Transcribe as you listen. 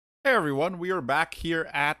Hey everyone, we are back here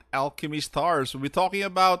at Alchemy Stars. We'll be talking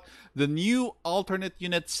about the new alternate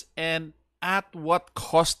units and at what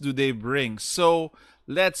cost do they bring. So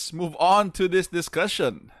let's move on to this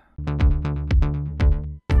discussion.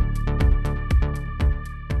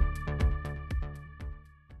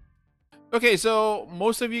 Okay, so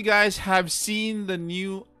most of you guys have seen the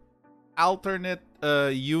new alternate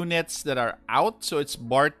units that are out. So it's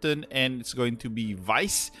Barton and it's going to be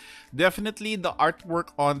Vice. Definitely the artwork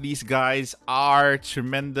on these guys are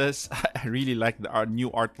tremendous. I really like the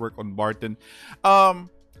new artwork on Barton. Um,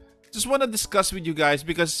 just want to discuss with you guys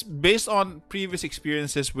because based on previous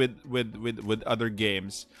experiences with other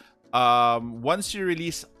games, once you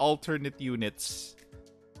release alternate units,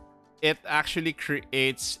 it actually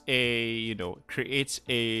creates a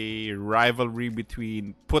rivalry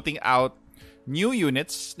between putting out new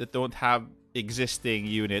units that don't have existing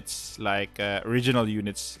units like original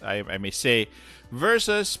units, I may say,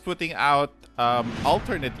 versus putting out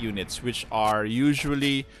alternate units which are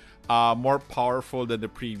usually more powerful than the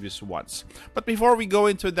previous ones. But before we go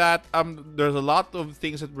into that, there's a lot of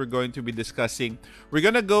things that we're going to be discussing. We're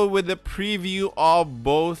gonna go with the preview of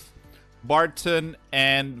both Barton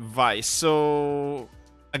and Vice. So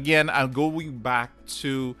again, I'm going back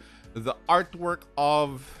to the artwork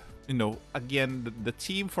of again the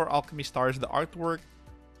team for Alchemy Stars. The artwork,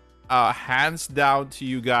 hands down to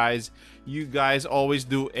you guys. You guys always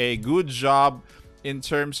do a good job in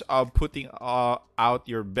terms of putting out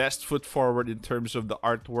your best foot forward in terms of the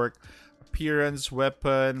artwork, appearance,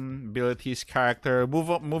 weapon, abilities, character.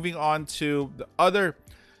 Moving on to the other.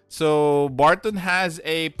 So Barton has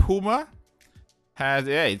a Puma.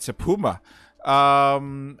 It's a Puma.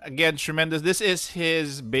 Again, tremendous. This is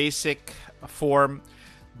his basic form.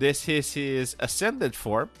 This is his ascended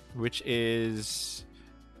form, which is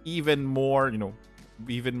even more,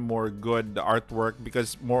 even more good, the artwork,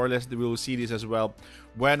 because more or less we will see this as well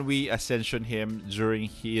when we ascension him during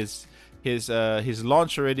his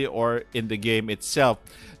launch already or in the game itself.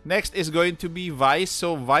 Next is going to be Vice.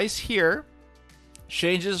 So Vice here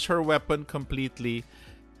changes her weapon completely,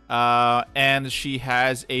 and she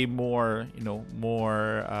has a more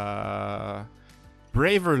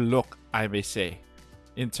braver look, I may say,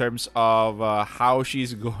 in terms of how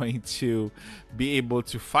she's going to be able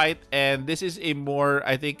to fight. And this is a more,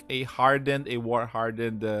 I think, a war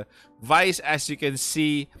hardened Vice, as you can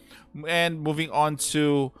see. And moving on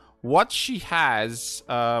to what she has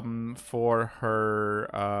for her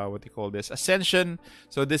what do you call this, ascension.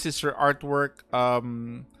 So this is her artwork.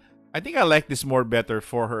 I think I like this more better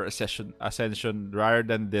for her ascension rather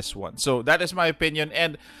than this one. So that is my opinion,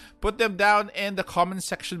 and put them down in the comment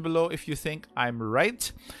section below if you think I'm right.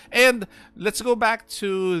 And let's go back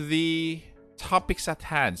to the topics at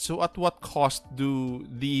hand. So at what cost do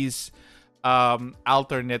these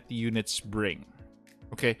alternate units bring?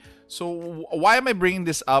 Okay, so why am I bringing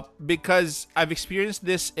this up? Because I've experienced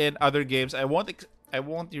this in other games. I won't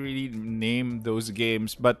really name those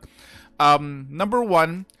games, but number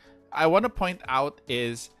one, I want to point out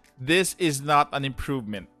is this is not an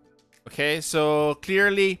improvement. Okay, so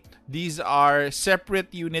clearly these are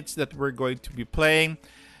separate units that we're going to be playing.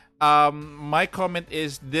 My comment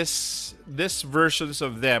is this versions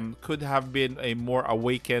of them could have been a more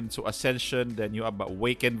awakened to ascension than you have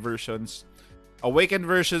awakened versions. Awakened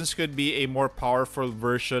versions could be a more powerful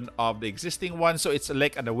version of the existing one, so it's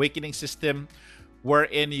like an awakening system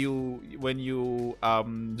wherein when you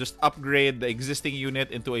just upgrade the existing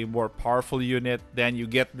unit into a more powerful unit, then you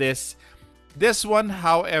get this one,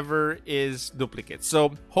 however, is duplicate.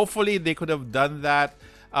 So hopefully they could have done that.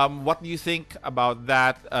 What do you think about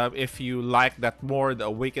that? If you like that more, the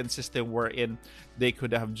awakened system wherein they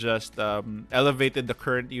could have just elevated the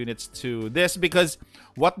current units to this, because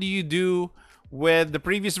what do you do with the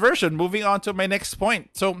previous version? Moving on to my next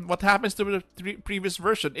point. So what happens to the previous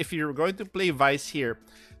version? If you're going to play Vice here,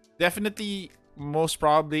 definitely, most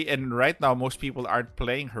probably, and right now most people aren't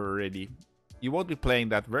playing her already, you won't be playing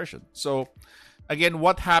that version. So again,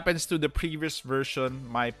 what happens to the previous version?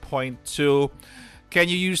 My point two, can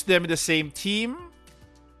you use them in the same team?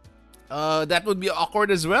 That would be awkward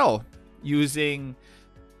as well, using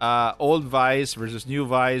old Vice versus new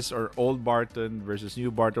Vice, or old Barton versus new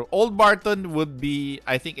Barton. Old Barton would be,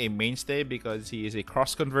 I think, a mainstay because he is a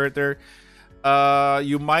cross converter.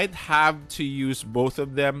 You might have to use both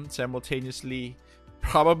of them simultaneously,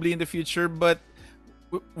 probably in the future, but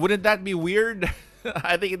wouldn't that be weird?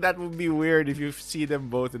 I think that would be weird if you see them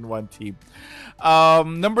both in one team.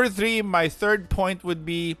 Number three, my third point would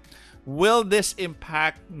be, will this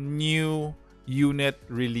impact new unit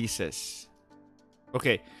releases?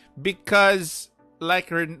 Okay, because like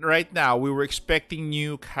right now, we were expecting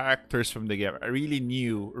new characters from the game, really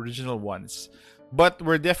new, original ones. But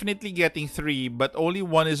we're definitely getting 3, but only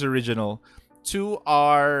 1 is original. 2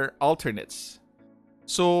 are alternates.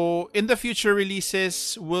 So in the future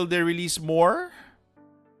releases, will they release more?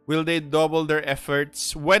 Will they double their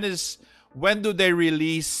efforts? When do they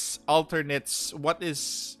release alternates? What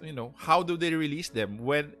is, how do they release them?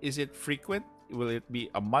 When is it frequent? Will it be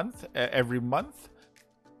a month, every month?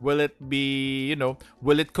 Will it be,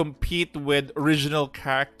 will it compete with original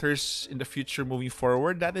characters in the future moving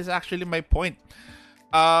forward? That is actually my point.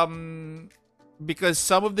 Because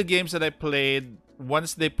some of the games that I played,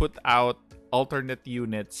 once they put out alternate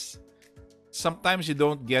units, sometimes you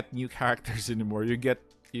don't get new characters anymore. You get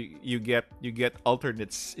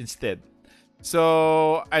alternates instead.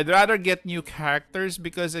 So I'd rather get new characters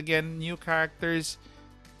because, again, new characters,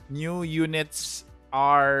 new units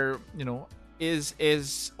are,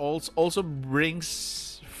 is also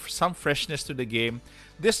brings some freshness to the game.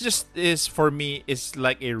 This just is, for me, is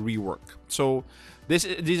like a rework. So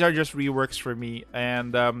these are just reworks for me,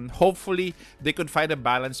 and hopefully they could find a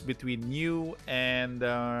balance between new and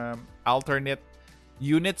alternate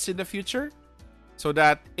units in the future, so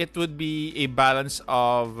that it would be a balance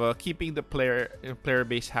of keeping the player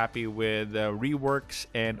base happy with reworks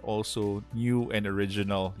and also new and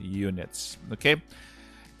original units. Okay,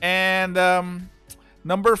 and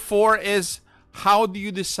number 4 is, how do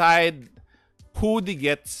you decide who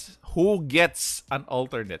gets an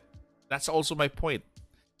alternate? That's also my point.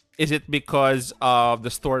 Is it because of the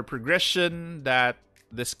story progression that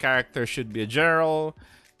this character should be a general,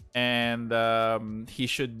 and he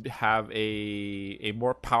should have a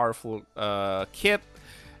more powerful kit?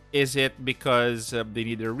 Is it because they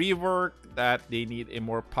need a rework, that they need a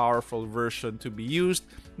more powerful version to be used?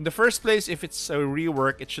 In the first place, if it's a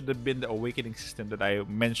rework, it should have been the awakening system that I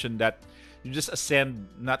mentioned, that you just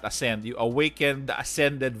you awaken the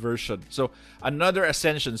ascended version. So another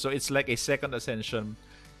ascension. So it's like a second ascension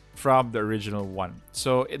from the original one.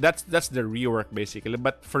 So that's the rework basically.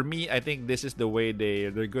 But for me, I think this is the way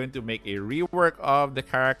they're going to make a rework of the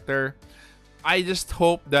character. I just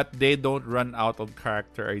hope that they don't run out of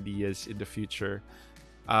character ideas in the future.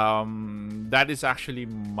 That is actually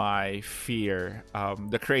my fear.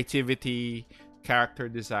 The creativity, character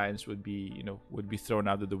designs would be thrown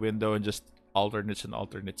out of the window, and just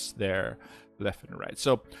alternates there, left and right.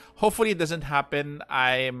 So hopefully it doesn't happen.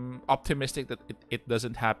 I'm optimistic that it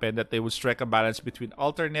doesn't happen, that they will strike a balance between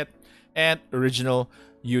alternate and original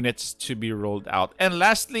units to be rolled out. And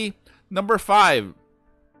lastly, number 5.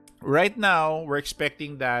 Right now, we're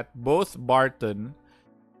expecting that both Barton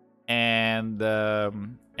and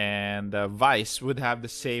Vice would have the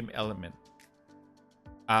same element.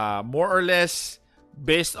 More or less,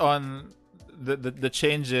 based on the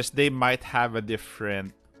changes, they might have a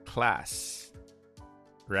different class,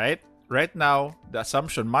 right? Right now,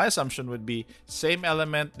 my assumption would be same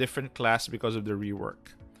element, different class because of the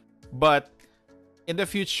rework. But in the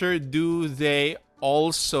future, do they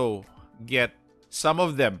also get, some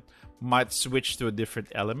of them might switch to a different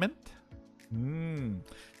element?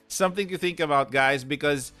 Something to think about, guys,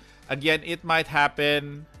 because again, it might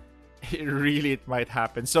happen. It might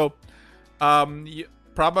happen. So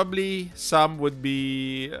probably some would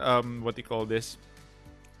be what do you call this,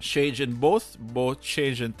 change in both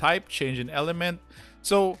change in type, change in element.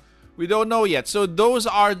 So we don't know yet. So those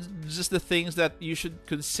are just the things that you should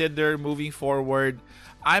consider moving forward.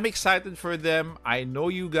 I'm excited for them. I know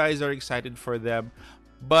you guys are excited for them.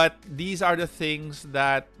 But these are the things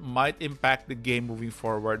that might impact the game moving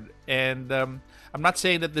forward. And I'm not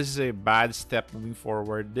saying that this is a bad step moving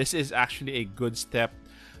forward. This is actually a good step.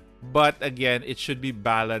 But again, it should be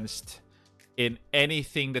balanced. In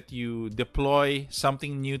anything that you deploy,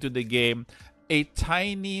 something new to the game, a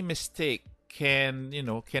tiny mistake can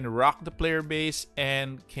rock the player base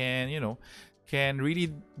and can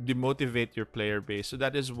really demotivate your player base. So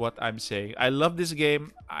that is what I'm saying. I love this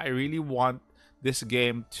game. I really want this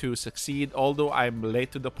game to succeed, although I'm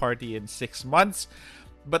late to the party in 6 months.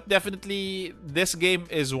 But definitely, this game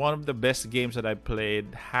is one of the best games that I've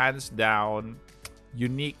played, hands down,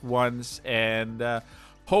 unique ones, and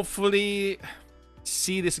hopefully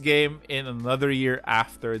see this game in another year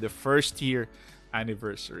after the first year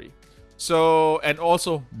anniversary. So, and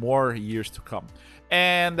also more years to come.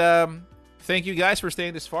 And thank you guys for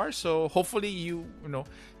staying this far. So hopefully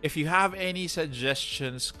if you have any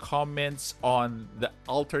suggestions, comments on the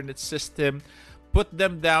alternate system, put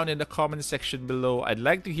them down in the comment section below. I'd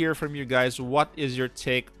like to hear from you guys. What is your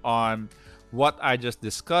take on what I just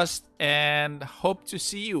discussed? And hope to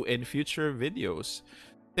see you in future videos.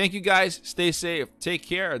 Thank you guys. Stay safe. Take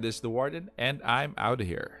care. This is the Warden, and I'm out of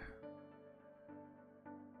here.